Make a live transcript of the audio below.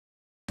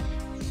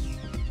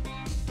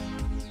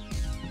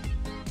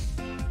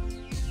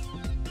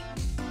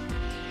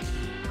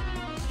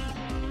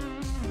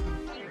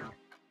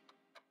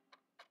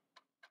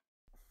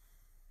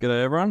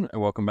G'day everyone,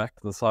 and welcome back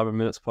to the Cyber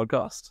Minutes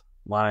podcast.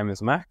 My name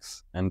is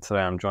Max, and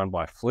today I'm joined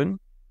by Flynn,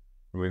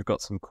 and we've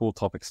got some cool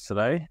topics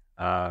today.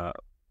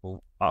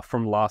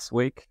 From last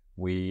week,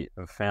 we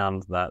have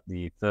found that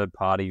the third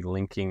party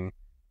linking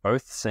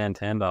both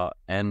Santander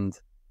and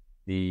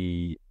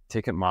the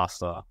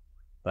Ticketmaster,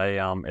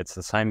 it's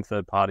the same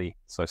third party.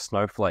 So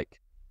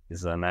Snowflake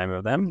is the name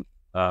of them.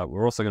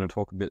 We're also going to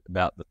talk a bit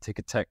about the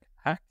Ticketek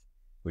hack,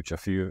 which a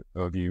few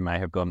of you may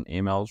have gotten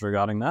emails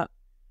regarding that.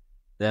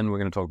 Then we're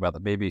going to talk about the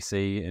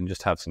BBC and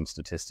just have some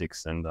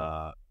statistics and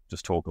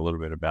just talk a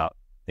little bit about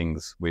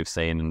things we've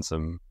seen and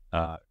some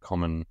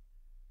common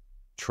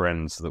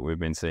trends that we've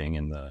been seeing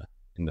in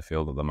the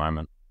field at the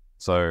moment.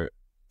 So,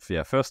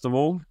 first of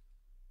all,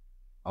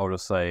 I'll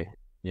just say,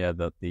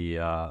 that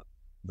the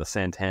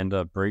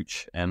Santander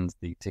breach and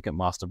the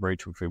Ticketmaster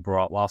breach, which we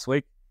brought up last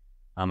week,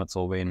 it's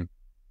all been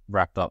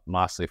wrapped up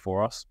nicely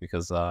for us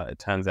because it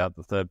turns out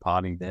the third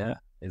party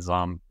there is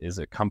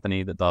a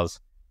company that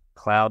does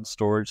cloud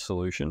storage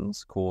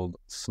solutions called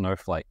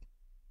Snowflake.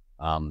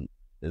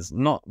 There's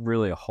not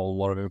really a whole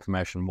lot of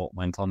information what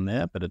went on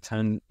there, but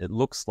it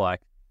looks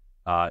like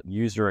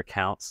user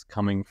accounts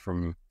coming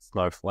from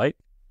Snowflake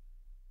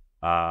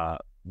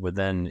were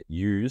then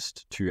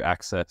used to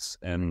access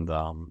and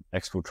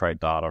exfiltrate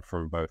data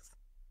from both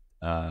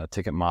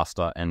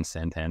Ticketmaster and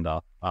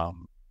Santander.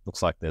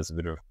 Looks like there's a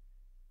bit of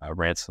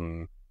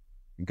ransom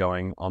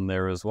going on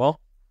there as well,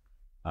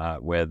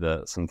 where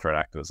some threat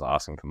actors are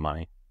asking for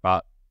money.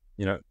 But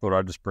thought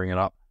I'd just bring it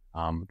up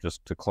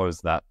just to close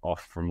that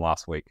off from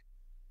last week.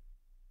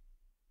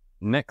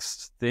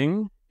 Next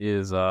thing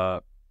is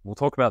we'll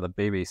talk about the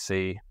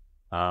BBC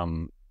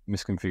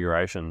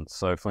misconfiguration.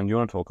 So, Flynn, do you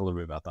want to talk a little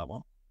bit about that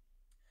one?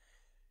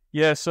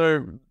 Yeah,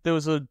 so there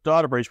was a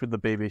data breach with the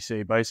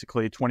BBC.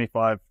 Basically,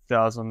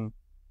 25,000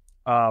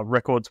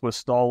 records were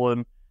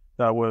stolen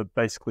that were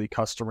basically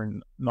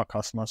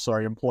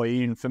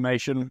employee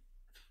information.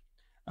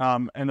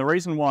 And the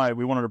reason why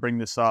we wanted to bring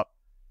this up,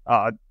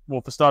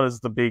 for starters,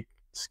 the big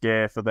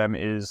scare for them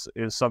is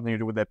something to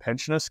do with their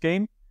pensioner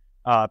scheme.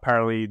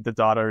 Apparently, the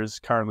data is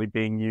currently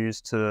being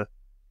used or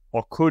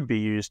could be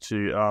used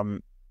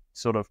to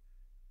sort of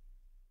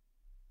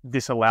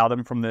disallow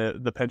them from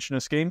the pensioner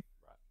scheme.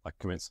 Like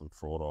commit some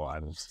fraud or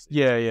items.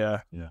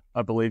 Yeah,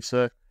 I believe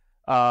so.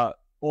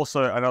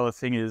 Also, another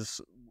thing is,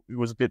 it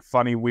was a bit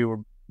funny.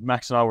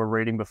 Max and I were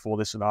reading before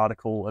this an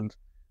article, and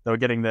they were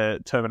getting their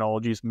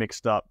terminologies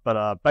mixed up.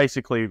 But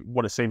basically,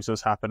 what it seems to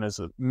have happened is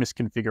a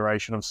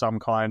misconfiguration of some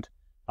kind.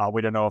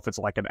 We don't know if it's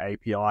like an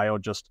API or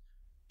just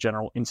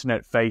general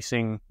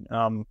internet-facing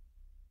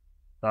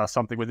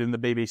something within the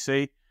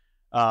BBC.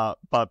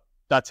 But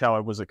that's how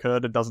it was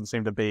occurred. It doesn't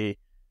seem to be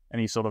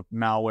any sort of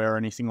malware or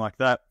anything like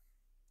that.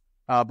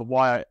 But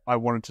why I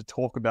wanted to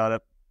talk about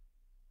it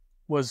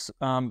was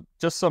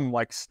just some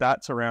like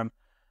stats around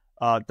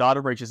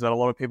data breaches that a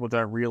lot of people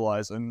don't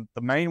realize. And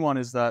the main one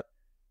is that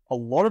a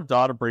lot of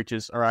data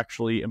breaches are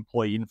actually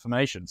employee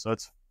information. So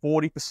it's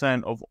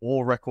 40% of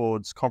all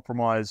records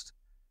compromised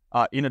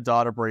in a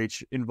data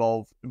breach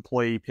involve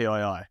employee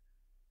PII.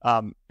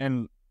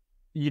 And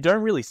you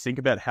don't really think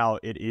about how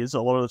it is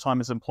a lot of the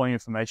time as employee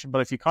information, but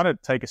if you kind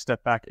of take a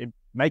step back, it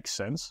makes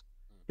sense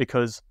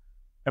because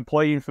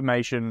employee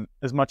information,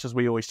 as much as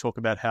we always talk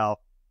about how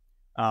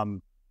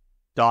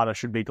data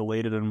should be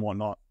deleted and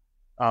whatnot,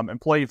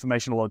 employee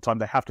information, a lot of the time,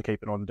 they have to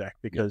keep it on deck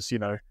because,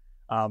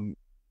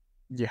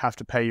 you have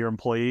to pay your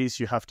employees,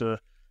 you have to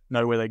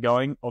know where they're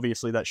going.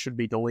 Obviously, that should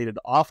be deleted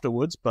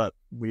afterwards, but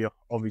we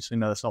obviously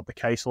know that's not the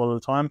case a lot of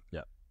the time,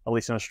 at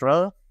least in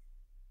Australia.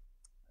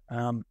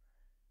 And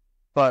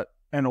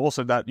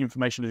also that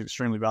information is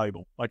extremely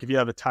valuable. Like if you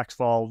have a tax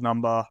file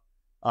number,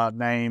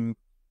 name,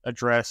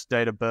 address,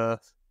 date of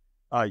birth,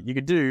 you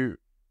could do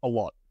a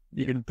lot.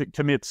 You can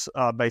commit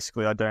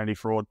basically identity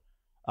fraud.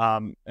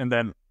 And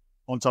then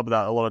on top of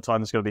that, a lot of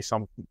times there's going to be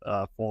some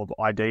form of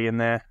ID in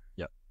there.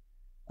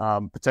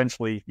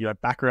 Potentially,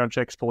 background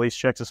checks, police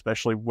checks,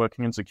 especially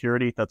working in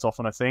security, that's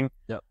often a thing.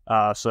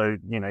 So,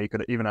 you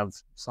could even have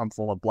some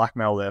form of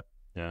blackmail there.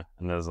 Yeah,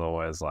 and there's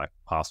always like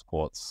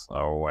passports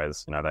are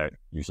always, they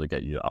usually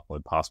get you to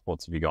upload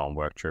passports if you go on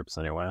work trips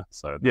anywhere.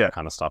 So that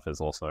kind of stuff is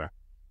also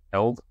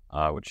held,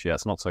 which,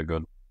 it's not so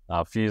good.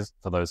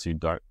 For those who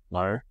don't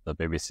know, the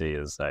BBC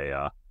is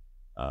a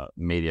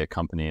media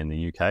company in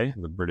the UK,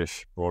 the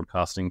British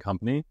Broadcasting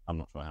Company. I'm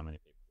not sure how many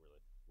people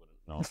really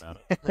wouldn't know about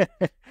it.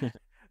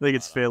 I think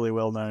it's fairly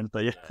well known,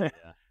 but yeah.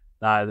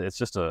 No, it's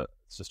just a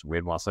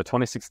weird one. So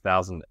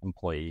 26,000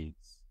 employees.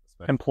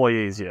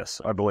 Employees,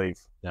 yes, I believe.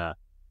 Yeah,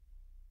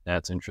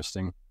 it's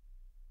interesting.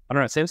 I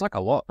don't know. It seems like a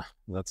lot.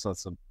 That's a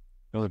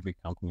really big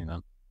company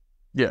then.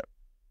 Yeah.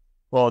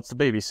 Well, it's the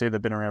BBC. They've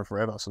been around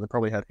forever, so they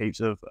probably had heaps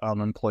of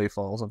employee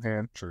files on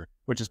hand. True.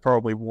 Which is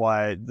probably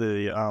why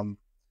the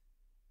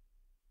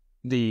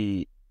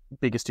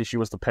biggest issue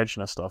was the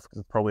pensioner stuff, because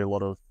there's probably a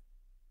lot of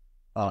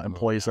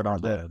employees that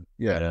aren't there.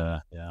 Yeah,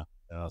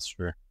 that's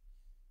true.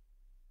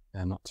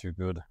 Yeah, not too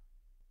good.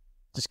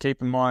 Just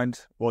keep in mind,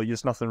 well,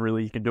 there's nothing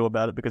really you can do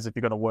about it, because if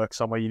you're going to work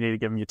somewhere, you need to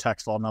give them your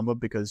tax file number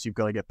because you've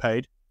got to get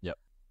paid. Yep.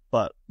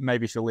 but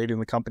maybe if you're leading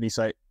the company,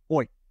 say,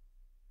 "Oi,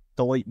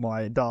 delete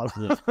my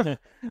data," Yeah.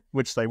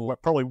 which they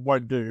probably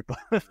won't do.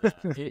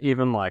 But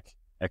Even like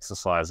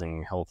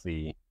exercising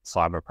healthy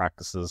cyber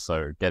practices,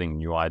 so getting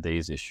new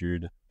IDs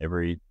issued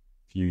every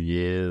few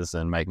years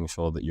and making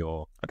sure that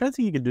you're... I don't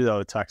think you can do that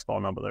with a tax file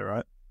number, though,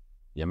 right?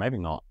 Yeah, maybe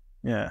not.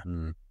 Yeah,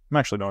 Mm, I'm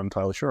actually not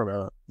entirely sure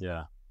about it.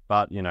 yeah.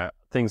 But,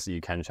 things that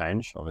you can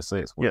change,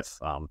 obviously, it's worth,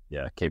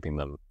 keeping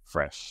them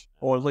fresh.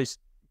 Or at least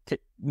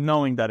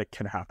knowing that it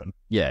can happen.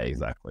 Yeah,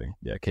 exactly.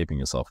 Yeah, keeping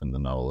yourself in the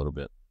know a little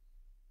bit.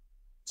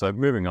 So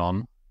moving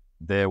on,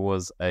 there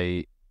was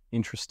a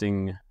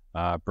interesting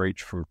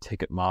breach from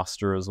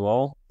Ticketmaster as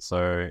well.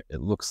 So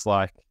it looks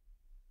like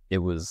it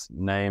was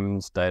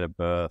names, date of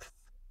birth,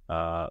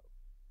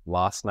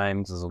 last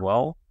names as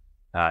well,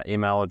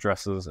 email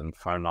addresses and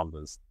phone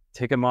numbers.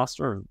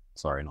 Ticketmaster,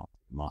 sorry, not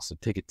Master,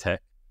 Ticket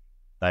Tech,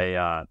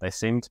 they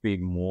seem to be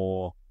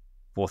more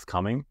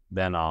forthcoming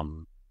than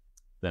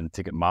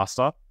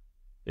Ticketmaster.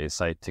 You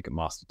say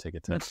Ticketmaster,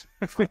 Ticket Tech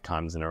 5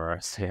 times in a row.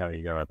 See how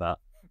you go with that.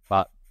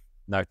 But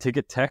no,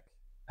 Ticket Tech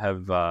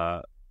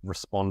have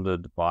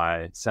responded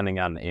by sending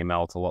out an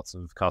email to lots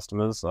of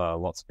customers.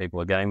 Lots of people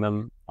are getting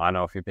them. I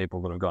know a few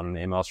people that have gotten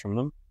emails from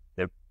them.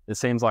 It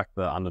seems like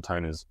the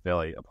undertone is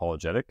fairly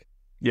apologetic.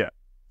 Yeah.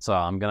 So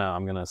I'm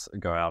gonna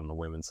go out on a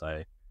whim and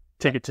say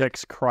Ticket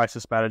Tech's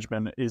crisis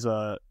management is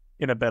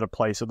in a better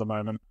place at the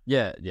moment.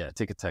 Yeah,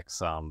 Ticket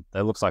Tech's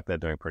it looks like they're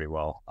doing pretty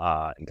well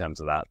in terms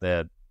of that.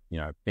 They're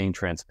being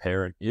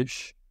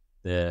transparent-ish.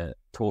 They're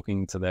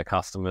talking to their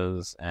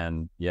customers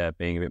and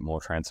being a bit more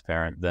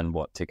transparent than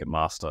what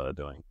Ticketmaster are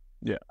doing.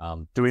 Yeah.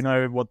 Do we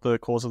know what the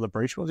cause of the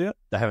breach was yet?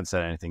 They haven't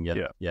said anything yet.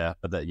 Yeah.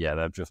 But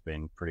they've just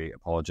been pretty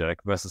apologetic.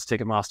 Versus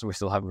Ticketmaster, we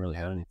still haven't really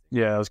heard anything.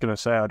 Yeah, I was going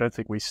to say, I don't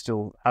think we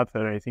still have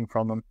heard anything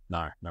from them.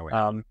 No,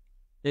 way.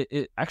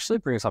 It actually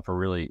brings up a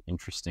really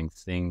interesting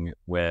thing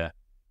where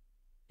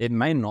it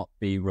may not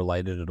be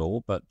related at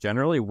all, but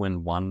generally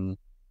when one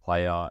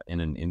player in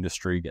an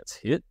industry gets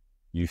hit,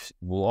 you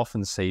will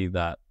often see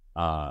that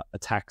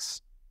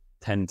attacks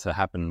tend to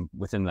happen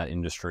within that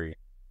industry.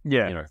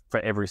 Yeah,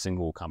 for every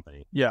single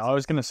company. Yeah, I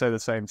was going to say the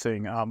same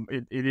thing.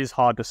 It is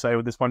hard to say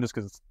with this one just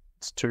because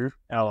it's two.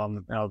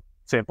 Our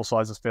sample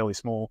size is fairly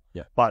small.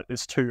 Yeah, but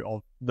it's two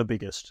of the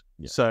biggest.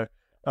 Yeah. So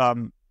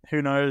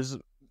who knows?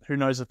 Who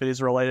knows if it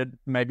is related?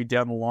 Maybe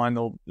down the line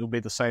it'll be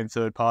the same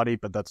third party,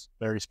 but that's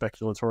very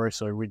speculatory.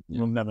 So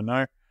we'll never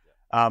know.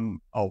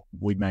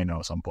 We may know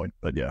at some point,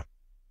 but yeah.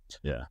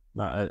 Yeah,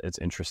 no, it's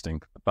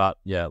interesting. But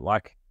yeah,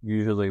 like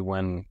usually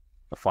when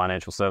a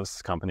financial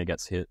services company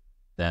gets hit,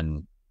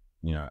 then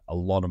a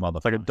lot of other...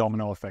 It's like a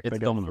domino effect. It's a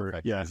domino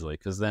effect, usually,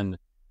 because then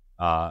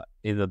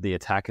either the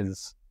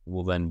attackers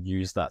will then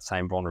use that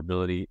same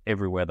vulnerability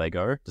everywhere they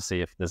go to see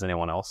if there's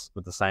anyone else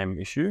with the same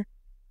issue,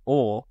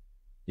 or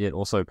it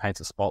also paints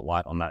a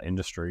spotlight on that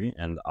industry,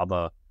 and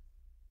other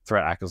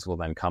threat actors will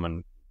then come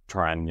and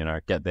try and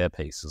get their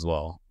piece as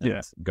well,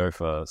 and go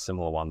for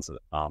similar ones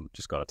that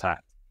just got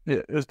attacked. Yeah,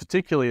 it was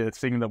particularly a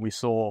thing that we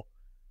saw,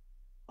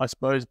 I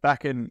suppose,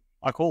 back in...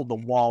 I call it the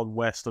Wild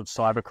West of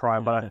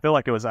cybercrime, but I feel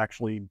like it was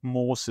actually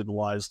more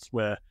civilized,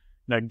 where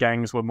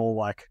gangs were more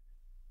like,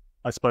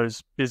 I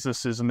suppose,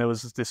 businesses, and there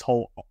was this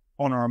whole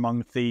honor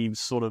among thieves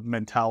sort of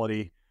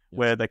mentality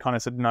where they kind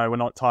of said, no, we're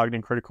not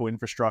targeting critical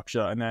infrastructure.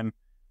 And then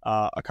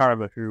I can't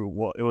remember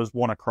who, it was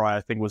WannaCry,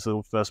 I think, was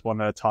the first one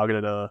that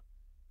targeted the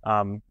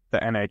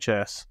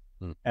NHS,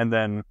 and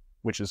then,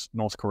 which is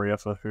North Korea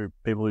for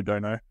people who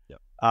don't know. Yep.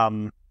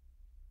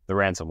 The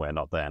ransomware,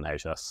 not the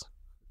NHS.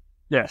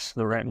 Yes,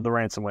 the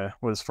ransomware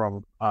was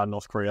from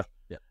North Korea.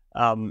 Yeah.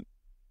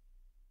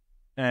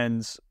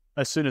 And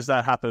as soon as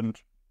that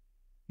happened,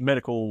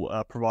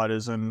 medical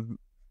providers and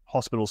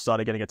hospitals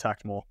started getting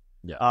attacked more.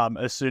 Yeah.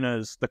 As soon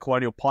as the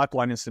Colonial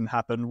Pipeline incident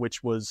happened,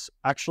 which was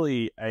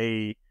actually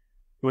it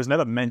was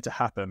never meant to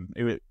happen.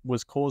 It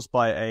was caused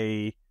by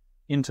a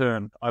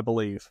intern, I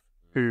believe,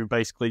 who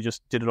basically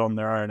just did it on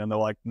their own, and they're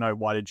like, no,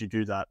 why did you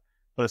do that?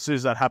 But as soon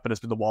as that happened,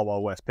 it's been the Wild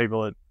Wild West.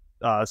 People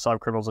cyber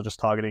criminals are just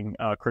targeting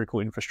critical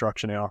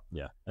infrastructure now.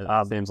 Yeah,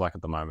 it seems like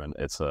at the moment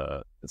it's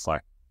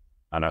like,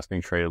 I know it's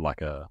being treated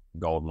like a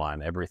gold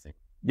mine. Everything.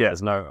 Yeah,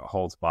 there's no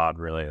holds barred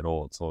really at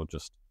all. It's all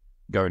just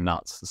go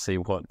nuts to see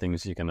what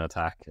things you can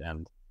attack.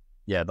 And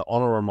yeah, the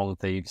honor among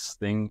thieves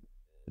thing,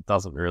 it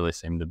doesn't really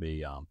seem to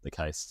be the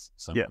case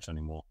so much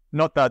anymore.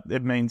 Not that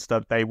it means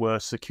that they were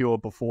secure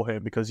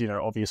beforehand, because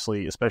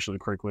obviously, especially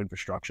critical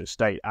infrastructure,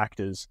 state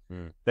actors,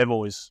 they've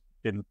always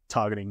been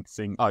targeting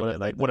things,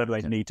 whatever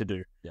they need to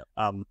do.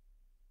 Yeah.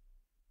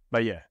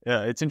 But yeah,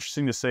 it's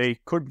interesting to see.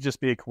 Could just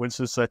be a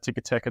coincidence that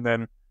Ticket Tech and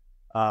then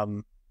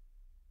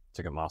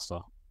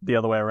Ticketmaster. The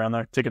other way around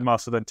though.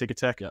 Ticketmaster then Ticket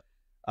Tech.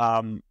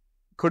 Yeah.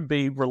 Could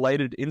be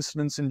related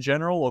incidents in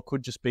general, or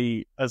could just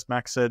be, as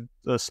Max said,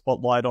 a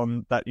spotlight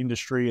on that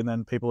industry, and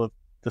then people have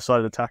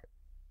decided to attack it.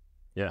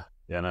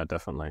 Yeah, no,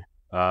 definitely.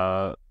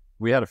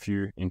 We had a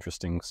few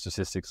interesting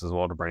statistics as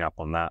well to bring up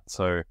on that.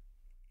 So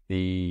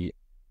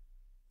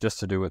just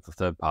to do with the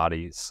third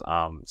parties,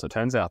 so it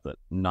turns out that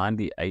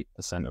 98%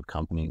 of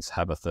companies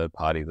have a third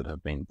party that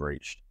have been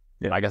breached.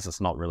 I guess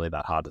it's not really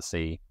that hard to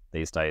see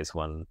these days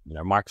when,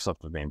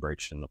 Microsoft have been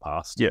breached in the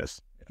past.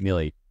 Yes.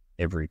 Nearly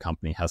every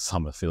company has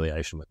some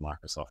affiliation with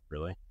Microsoft,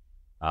 really.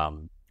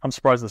 I'm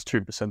surprised there's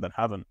 2% that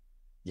haven't.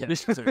 Yeah,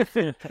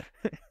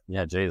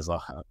 yeah, geez,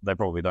 they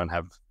probably don't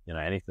have,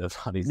 any third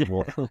parties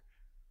anymore.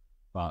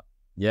 But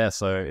yeah,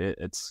 so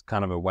it's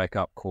kind of a wake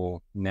up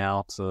call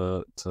now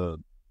to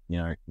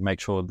make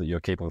sure that you're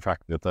keeping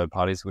track of your third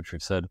parties, which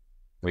we've said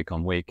week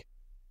on week.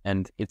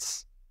 And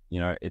it's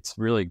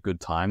really good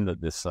time that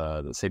this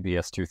the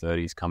CPS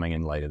 230 is coming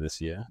in later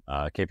this year.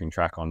 Keeping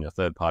track on your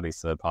third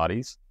parties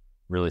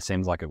really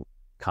seems like it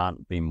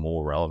can't be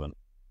more relevant.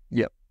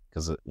 Yep.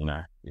 Because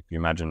if you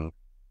imagine,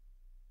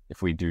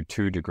 if we do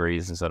 2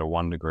 degrees instead of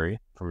 1 degree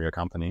from your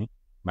company,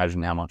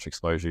 imagine how much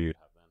exposure you'd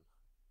have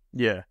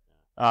then.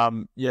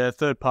 Yeah.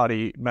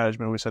 Third-party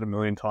management, we've said a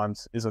million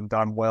times, isn't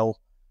done well.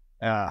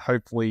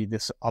 Hopefully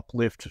this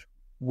uplift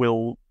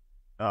will,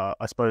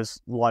 I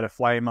suppose, light a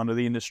flame under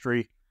the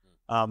industry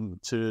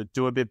to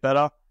do a bit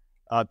better.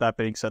 That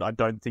being said, I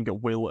don't think it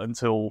will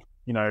until,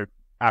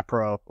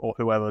 APRA or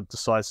whoever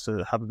decides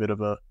to have a bit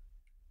of a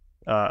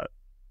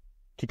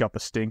kick up a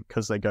stink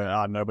because they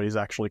go, nobody's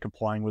actually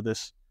complying with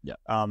this. Yeah.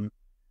 And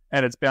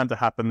it's bound to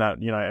happen that,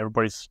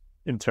 everybody's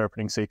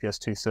interpreting CPS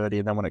 230,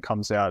 and then when it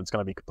comes out, it's going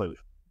to be completely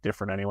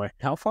different anyway.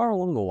 How far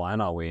along the line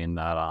are we in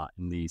that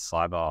in the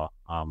cyber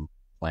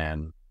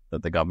plan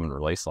that the government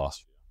released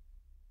last year?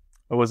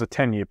 It was a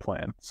 10-year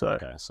plan, so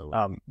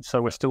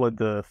so we're still at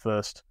the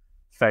first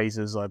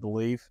phases, I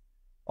believe.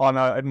 Oh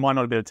no, it might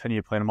not have been a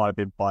 10-year plan; it might have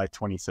been by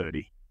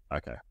 2030.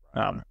 Okay.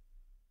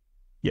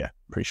 Yeah,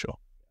 pretty sure.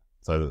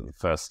 So the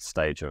first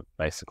stage of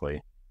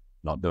basically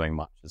not doing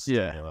much is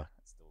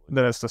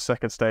then it's the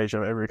second stage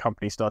of every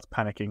company starts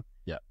panicking.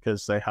 Yeah,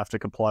 because they have to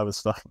comply with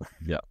stuff.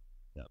 Yeah,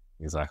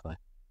 exactly.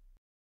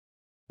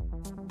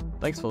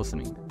 Thanks for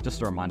listening.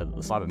 Just a reminder that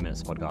the Cyber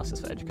Minutes podcast is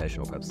for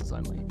educational purposes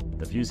only.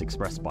 The views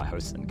expressed by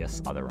hosts and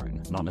guests are their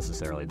own, not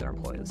necessarily their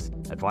employers.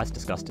 Advice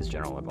discussed is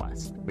general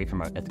advice. We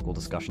promote ethical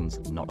discussions,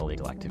 not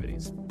illegal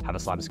activities. Have a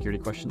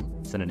cybersecurity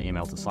question? Send an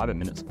email to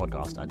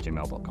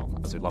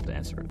cyberminutespodcast@gmail.com, as we'd love to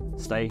answer it.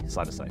 Stay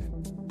cyber safe.